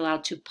may be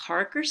allowed to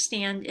park or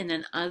stand in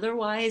an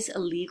otherwise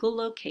illegal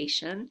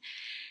location,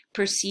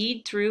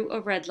 proceed through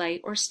a red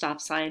light or stop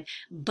sign,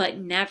 but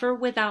never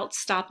without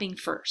stopping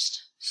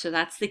first. So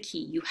that's the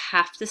key. You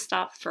have to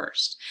stop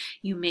first.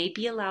 You may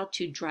be allowed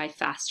to drive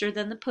faster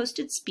than the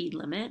posted speed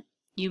limit.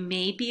 You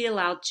may be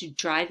allowed to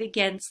drive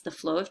against the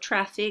flow of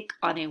traffic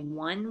on a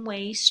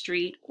one-way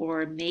street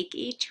or make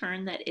a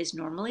turn that is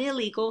normally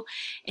illegal,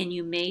 and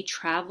you may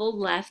travel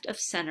left of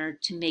center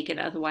to make an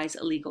otherwise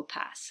illegal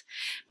pass.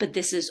 But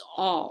this is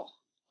all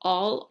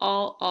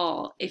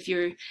if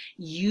you're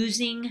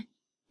using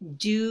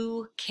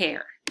due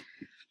care.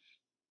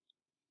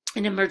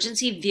 An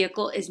emergency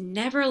vehicle is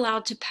never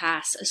allowed to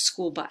pass a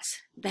school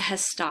bus that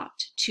has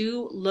stopped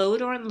to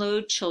load or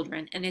unload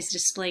children and is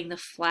displaying the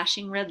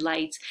flashing red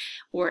lights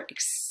or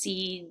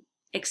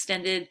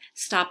extended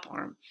stop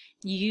arm.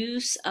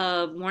 Use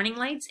of warning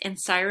lights and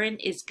siren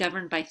is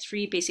governed by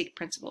 3 basic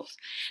principles.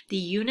 The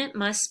unit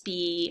must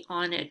be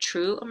on a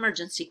true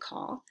emergency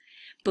call.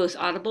 Both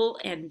audible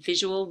and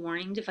visual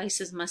warning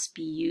devices must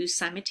be used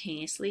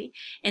simultaneously,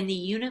 and the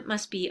unit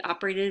must be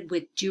operated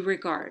with due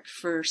regard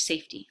for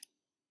safety.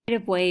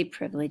 Right-of-way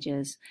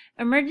privileges.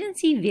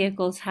 Emergency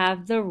vehicles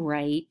have the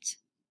right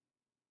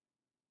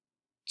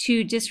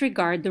to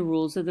disregard the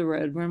rules of the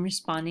road when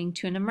responding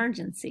to an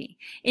emergency.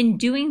 In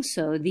doing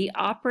so, the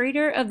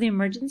operator of the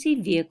emergency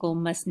vehicle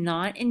must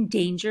not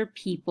endanger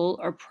people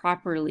or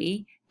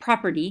property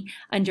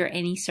under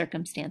any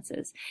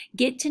circumstances.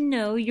 Get to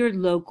know your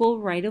local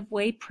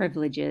right-of-way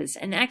privileges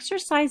and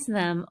exercise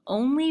them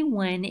only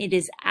when it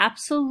is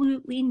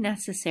absolutely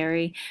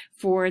necessary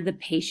for the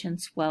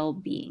patient's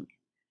well-being.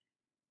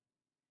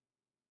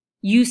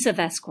 Use of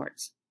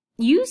escorts.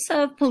 Use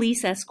of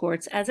police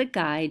escorts as a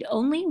guide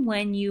only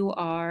when you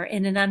are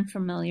in an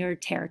unfamiliar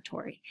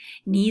territory.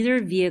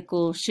 Neither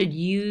vehicle should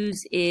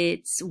use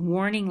its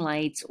warning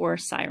lights or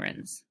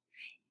sirens.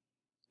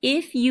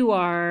 If you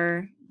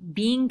are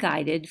being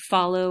guided,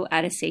 follow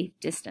at a safe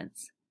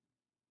distance.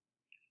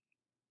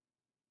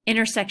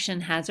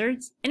 Intersection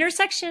hazards.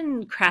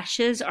 Intersection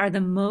crashes are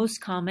the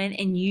most common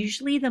and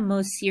usually the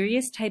most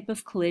serious type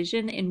of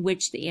collision in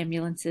which the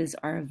ambulances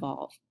are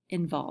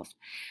involved.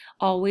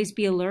 Always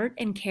be alert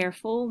and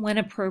careful when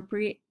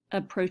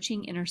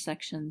approaching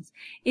intersections.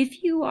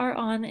 If you are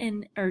on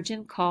an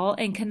urgent call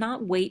and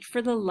cannot wait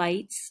for the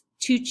lights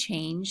to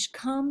change,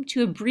 come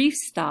to a brief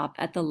stop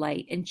at the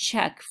light and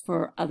check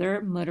for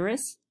other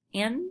motorists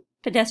and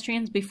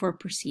pedestrians before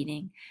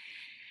proceeding.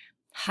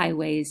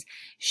 Highways.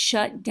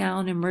 Shut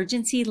down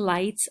emergency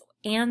lights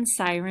and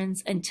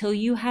sirens until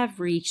you have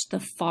reached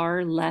the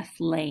far left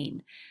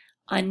lane.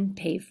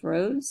 Unpaved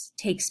roads.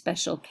 Take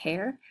special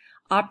care.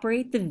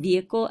 Operate the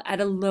vehicle at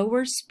a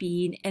lower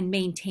speed and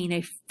maintain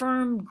a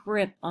firm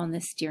grip on the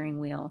steering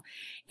wheel.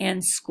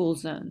 And school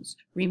zones.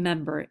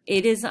 Remember,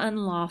 it is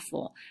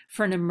unlawful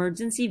for an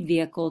emergency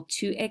vehicle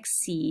to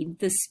exceed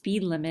the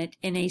speed limit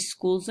in a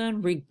school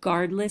zone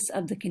regardless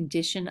of the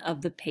condition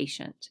of the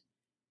patient.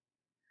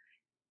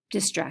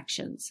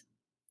 Distractions.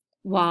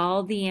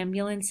 While the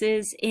ambulance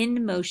is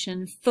in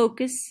motion,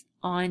 focus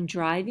on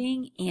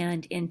driving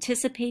and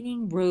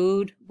anticipating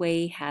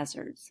roadway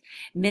hazards.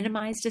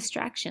 Minimize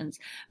distractions.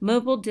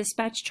 Mobile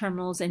dispatch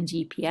terminals and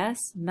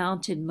GPS,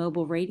 mounted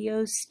mobile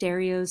radios,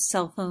 stereos,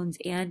 cell phones,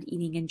 and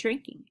eating and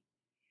drinking.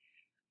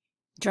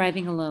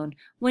 Driving alone.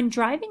 When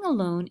driving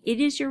alone, it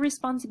is your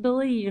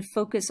responsibility to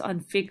focus on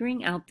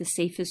figuring out the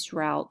safest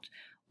route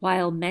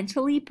while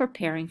mentally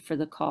preparing for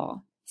the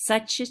call.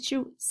 Such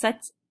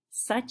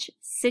Such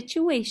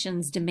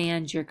situations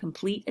demand your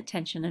complete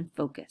attention and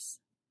focus.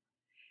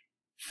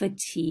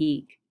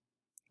 Fatigue.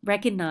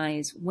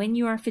 Recognize when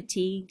you are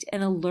fatigued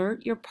and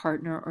alert your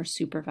partner or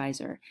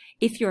supervisor.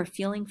 If you are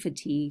feeling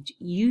fatigued,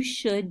 you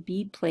should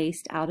be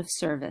placed out of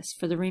service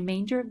for the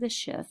remainder of the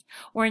shift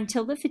or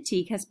until the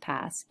fatigue has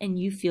passed and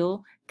you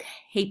feel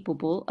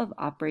capable of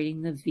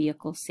operating the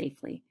vehicle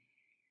safely.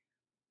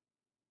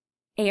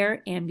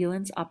 Air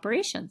ambulance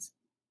operations.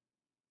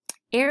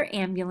 Air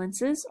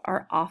ambulances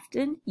are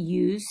often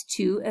used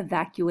to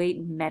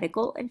evacuate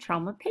medical and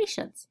trauma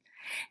patients.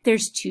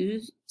 There's two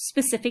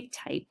specific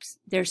types.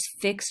 There's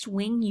fixed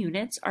wing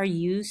units are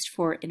used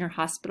for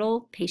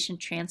interhospital patient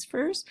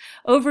transfers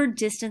over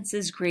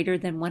distances greater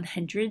than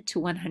 100 to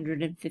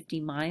 150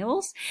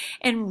 miles,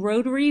 and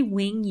rotary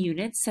wing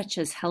units such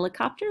as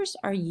helicopters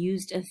are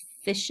used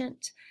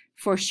efficient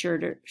for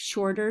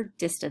shorter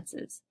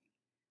distances.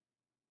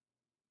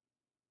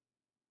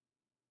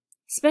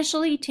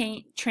 Specially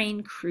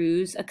trained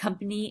crews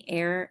accompany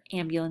air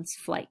ambulance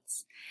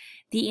flights.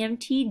 The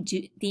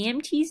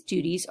EMT's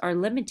duties are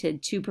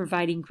limited to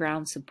providing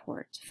ground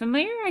support.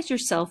 Familiarize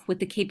yourself with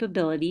the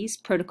capabilities,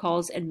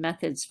 protocols, and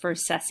methods for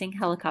assessing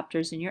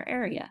helicopters in your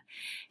area.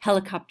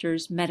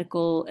 Helicopters,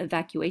 medical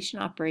evacuation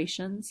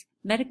operations,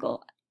 Medivac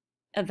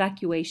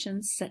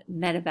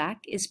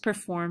is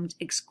performed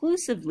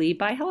exclusively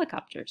by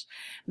helicopters.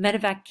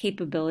 Medivac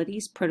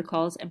capabilities,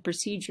 protocols, and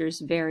procedures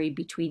vary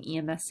between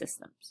EMS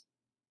systems.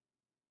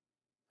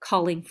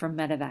 Calling for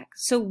Medivac.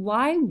 So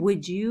why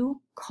would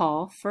you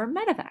call for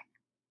Medivac?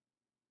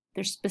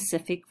 There's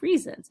specific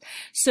reasons.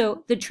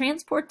 So the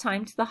transport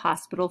time to the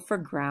hospital for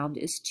ground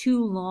is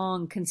too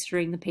long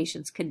considering the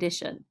patient's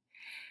condition.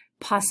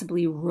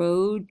 Possibly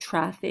road,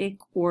 traffic,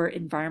 or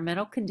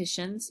environmental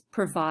conditions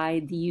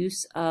prohibit the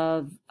use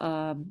of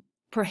a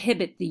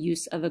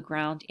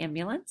ground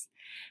ambulance.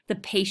 The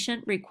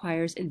patient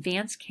requires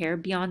advanced care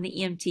beyond the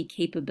EMT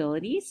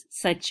capabilities,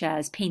 such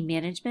as pain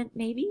management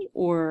maybe,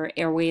 or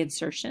airway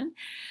insertion.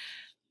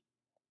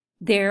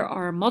 There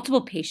are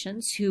multiple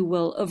patients who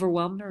will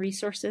overwhelm the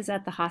resources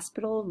at the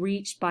hospital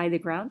reached by the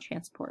ground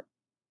transport.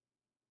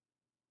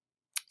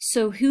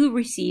 So who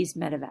receives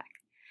Medivac?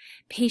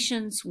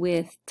 Patients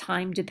with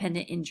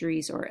time-dependent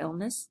injuries or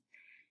illness,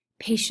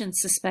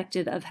 patients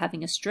suspected of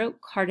having a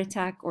stroke, heart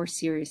attack, or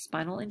serious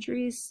spinal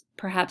injuries,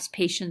 perhaps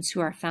patients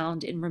who are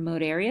found in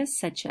remote areas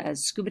such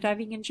as scuba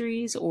diving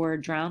injuries or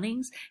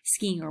drownings,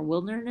 skiing or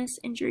wilderness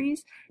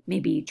injuries,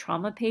 maybe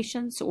trauma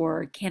patients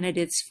or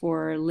candidates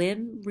for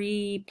limb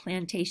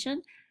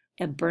replantation,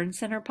 a burn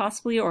center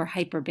possibly, or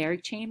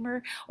hyperbaric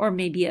chamber, or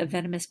maybe a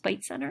venomous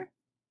bite center.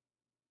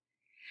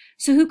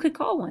 So who could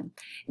call one?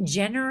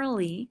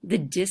 Generally, the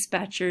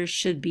dispatcher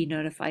should be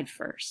notified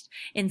first.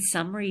 In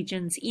some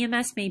regions,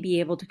 EMS may be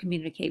able to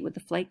communicate with the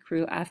flight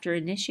crew after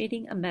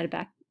initiating a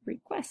medevac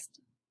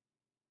request.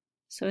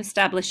 So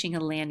establishing a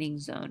landing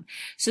zone.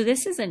 So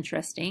this is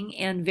interesting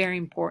and very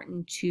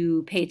important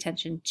to pay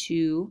attention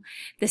to.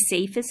 The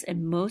safest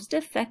and most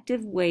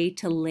effective way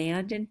to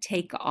land and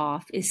take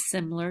off is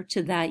similar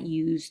to that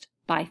used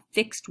by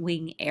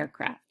fixed-wing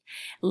aircraft.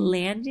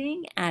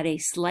 Landing at a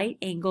slight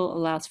angle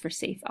allows for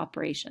safe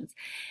operations.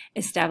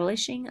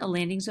 Establishing a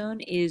landing zone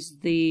is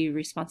the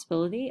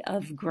responsibility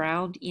of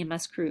ground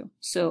EMS crew.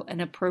 So an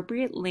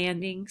appropriate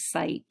landing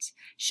site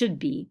should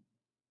be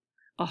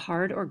a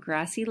hard or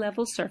grassy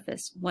level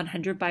surface,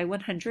 100 by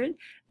 100,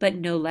 but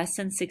no less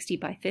than 60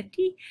 by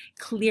 50.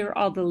 Clear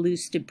all the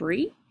loose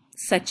debris,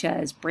 such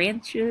as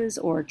branches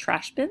or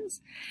trash bins.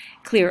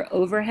 Clear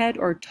overhead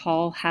or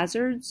tall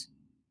hazards.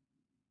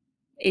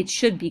 It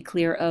should be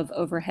clear of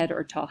overhead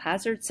or tall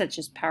hazards such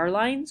as power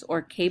lines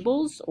or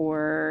cables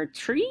or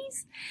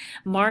trees.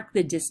 Mark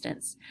the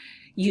distance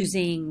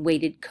using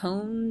weighted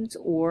cones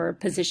or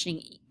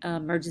positioning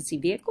emergency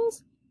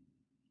vehicles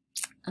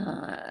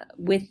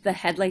with the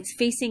headlights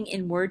facing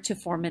inward to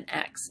form an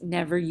X.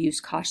 Never use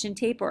caution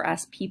tape or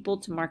ask people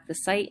to mark the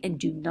site, and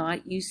do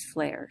not use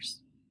flares.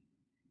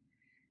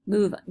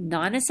 Move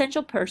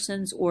non-essential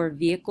persons or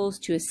vehicles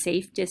to a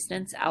safe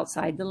distance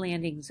outside the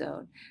landing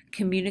zone.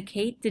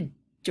 Communicate the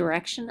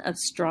direction of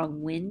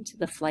strong wind to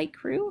the flight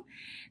crew.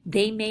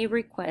 They may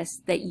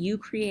request that you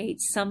create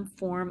some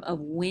form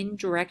of wind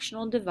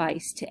directional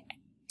device to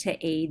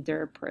aid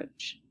their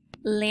approach.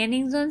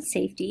 Landing zone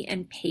safety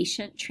and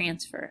patient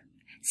transfer.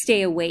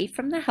 Stay away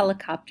from the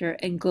helicopter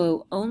and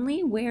go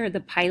only where the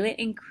pilot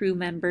and crew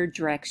member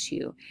directs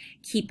you.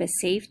 Keep a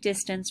safe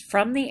distance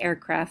from the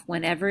aircraft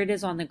whenever it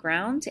is on the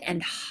ground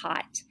and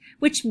hot,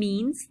 which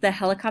means the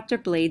helicopter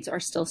blades are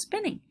still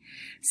spinning.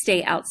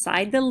 Stay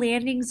outside the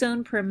landing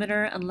zone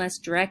perimeter unless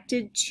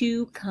directed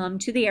to come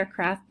to the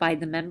aircraft by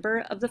the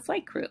member of the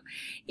flight crew.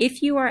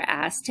 If you are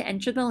asked to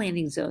enter the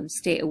landing zone,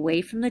 stay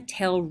away from the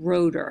tail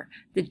rotor.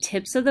 The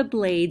tips of the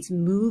blades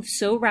move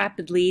so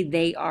rapidly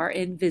they are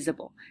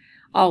invisible.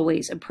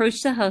 Always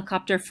approach the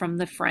helicopter from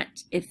the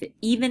front,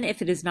 even if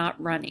it is not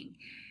running.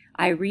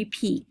 I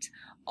repeat,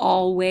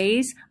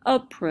 always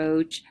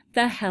approach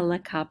the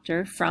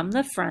helicopter from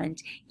the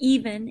front,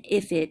 even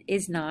if it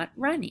is not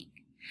running.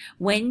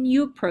 When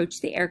you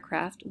approach the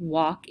aircraft,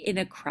 walk in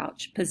a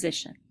crouch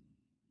position.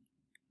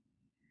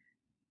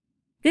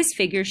 This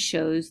figure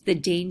shows the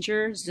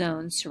danger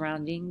zone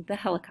surrounding the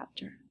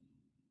helicopter.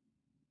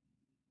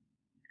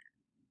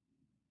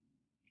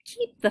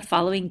 Keep the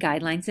following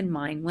guidelines in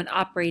mind when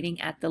operating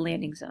at the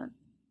landing zone.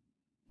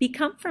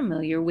 Become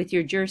familiar with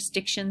your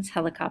jurisdiction's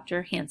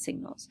helicopter hand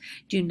signals.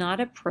 Do not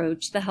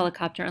approach the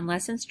helicopter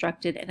unless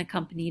instructed and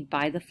accompanied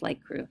by the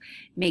flight crew.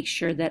 Make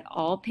sure that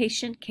all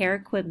patient care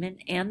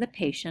equipment and the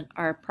patient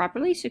are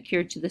properly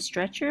secured to the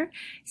stretcher.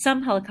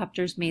 Some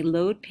helicopters may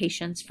load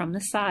patients from the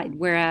side,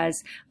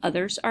 whereas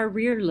others are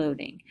rear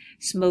loading.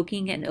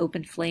 Smoking and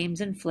open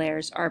flames and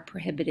flares are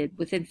prohibited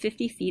within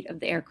 50 feet of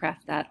the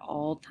aircraft at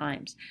all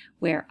times.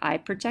 Wear eye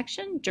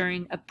protection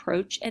during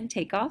approach and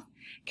takeoff.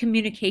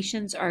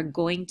 Communications are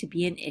going to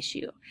be an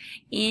issue.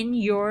 In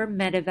your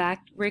Medivac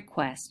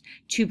request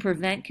to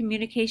prevent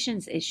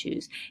communications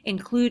issues,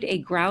 include a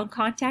ground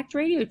contact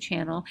radio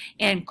channel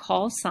and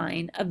call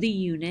sign of the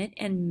unit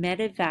and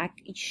Medivac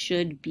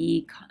should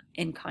be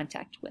in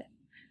contact with.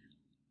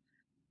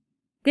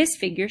 This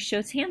figure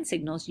shows hand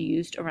signals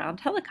used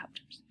around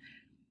helicopters.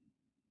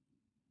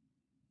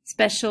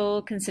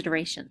 Special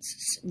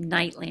considerations,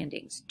 night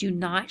landings. Do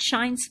not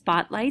shine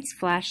spotlights,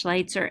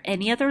 flashlights, or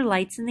any other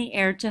lights in the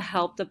air to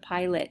help the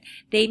pilot.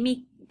 They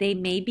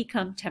may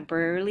become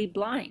temporarily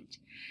blind.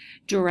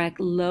 Direct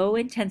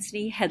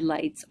low-intensity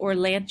headlights or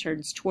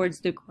lanterns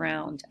towards the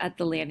ground at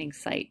the landing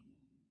site.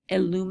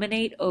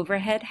 Illuminate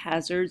overhead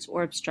hazards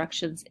or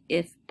obstructions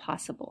if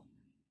possible.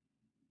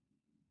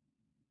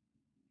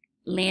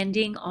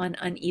 Landing on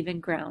uneven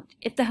ground.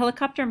 If the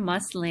helicopter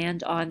must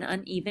land on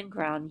uneven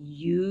ground,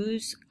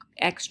 use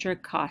extra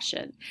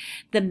caution.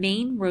 The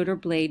main rotor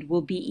blade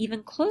will be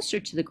even closer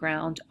to the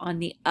ground on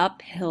the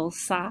uphill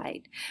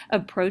side.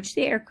 Approach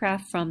the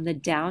aircraft from the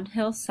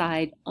downhill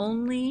side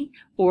only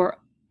or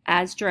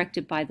as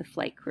directed by the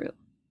flight crew.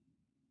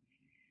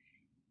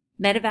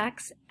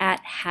 Medivacs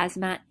at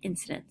hazmat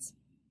incidents.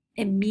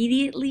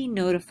 Immediately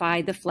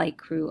notify the flight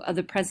crew of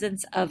the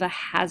presence of a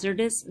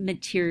hazardous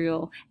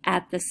material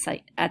at the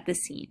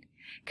scene.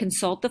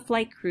 Consult the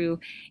flight crew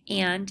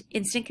and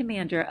incident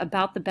commander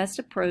about the best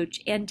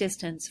approach and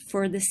distance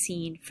for the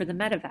scene for the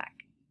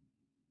Medivac.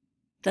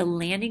 The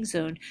landing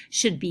zone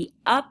should be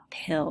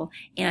uphill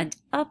and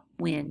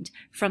upwind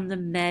from the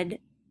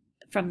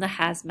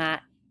hazmat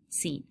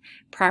scene.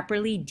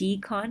 Properly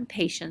decon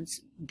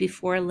patients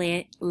before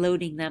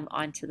loading them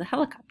onto the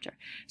helicopter.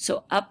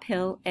 So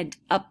uphill and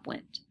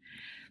upwind.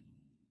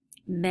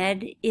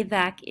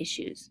 Medivac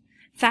issues.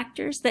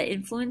 Factors that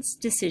influence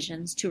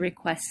decisions to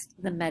request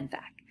the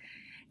Medivac.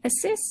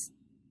 Assess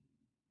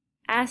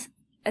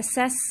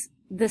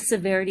the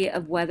severity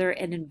of weather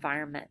and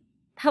environment.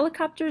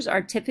 Helicopters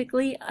are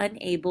typically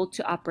unable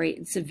to operate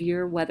in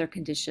severe weather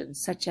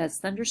conditions such as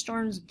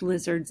thunderstorms,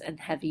 blizzards, and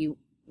heavy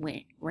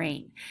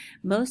rain.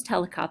 Most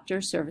helicopter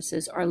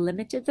services are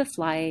limited to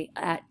fly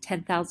at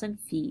 10,000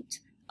 feet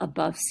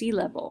above sea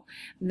level.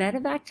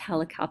 Medivac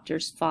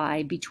helicopters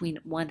fly between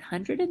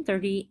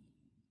 130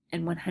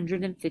 and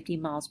 150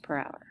 miles per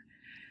hour.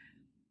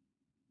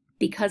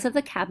 Because of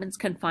the cabin's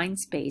confined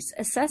space,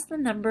 assess the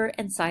number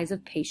and size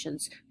of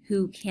patients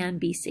who can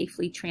be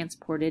safely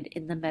transported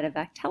in the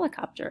Medivac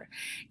helicopter.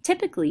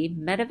 Typically,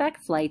 Medivac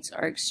flights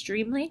are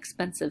extremely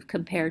expensive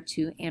compared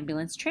to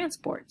ambulance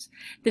transports.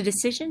 The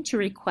decision to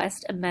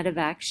request a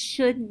Medivac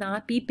should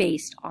not be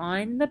based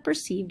on the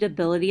perceived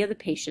ability of the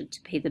patient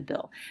to pay the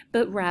bill,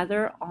 but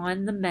rather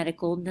on the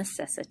medical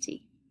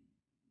necessity.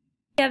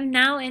 We have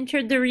now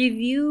entered the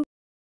review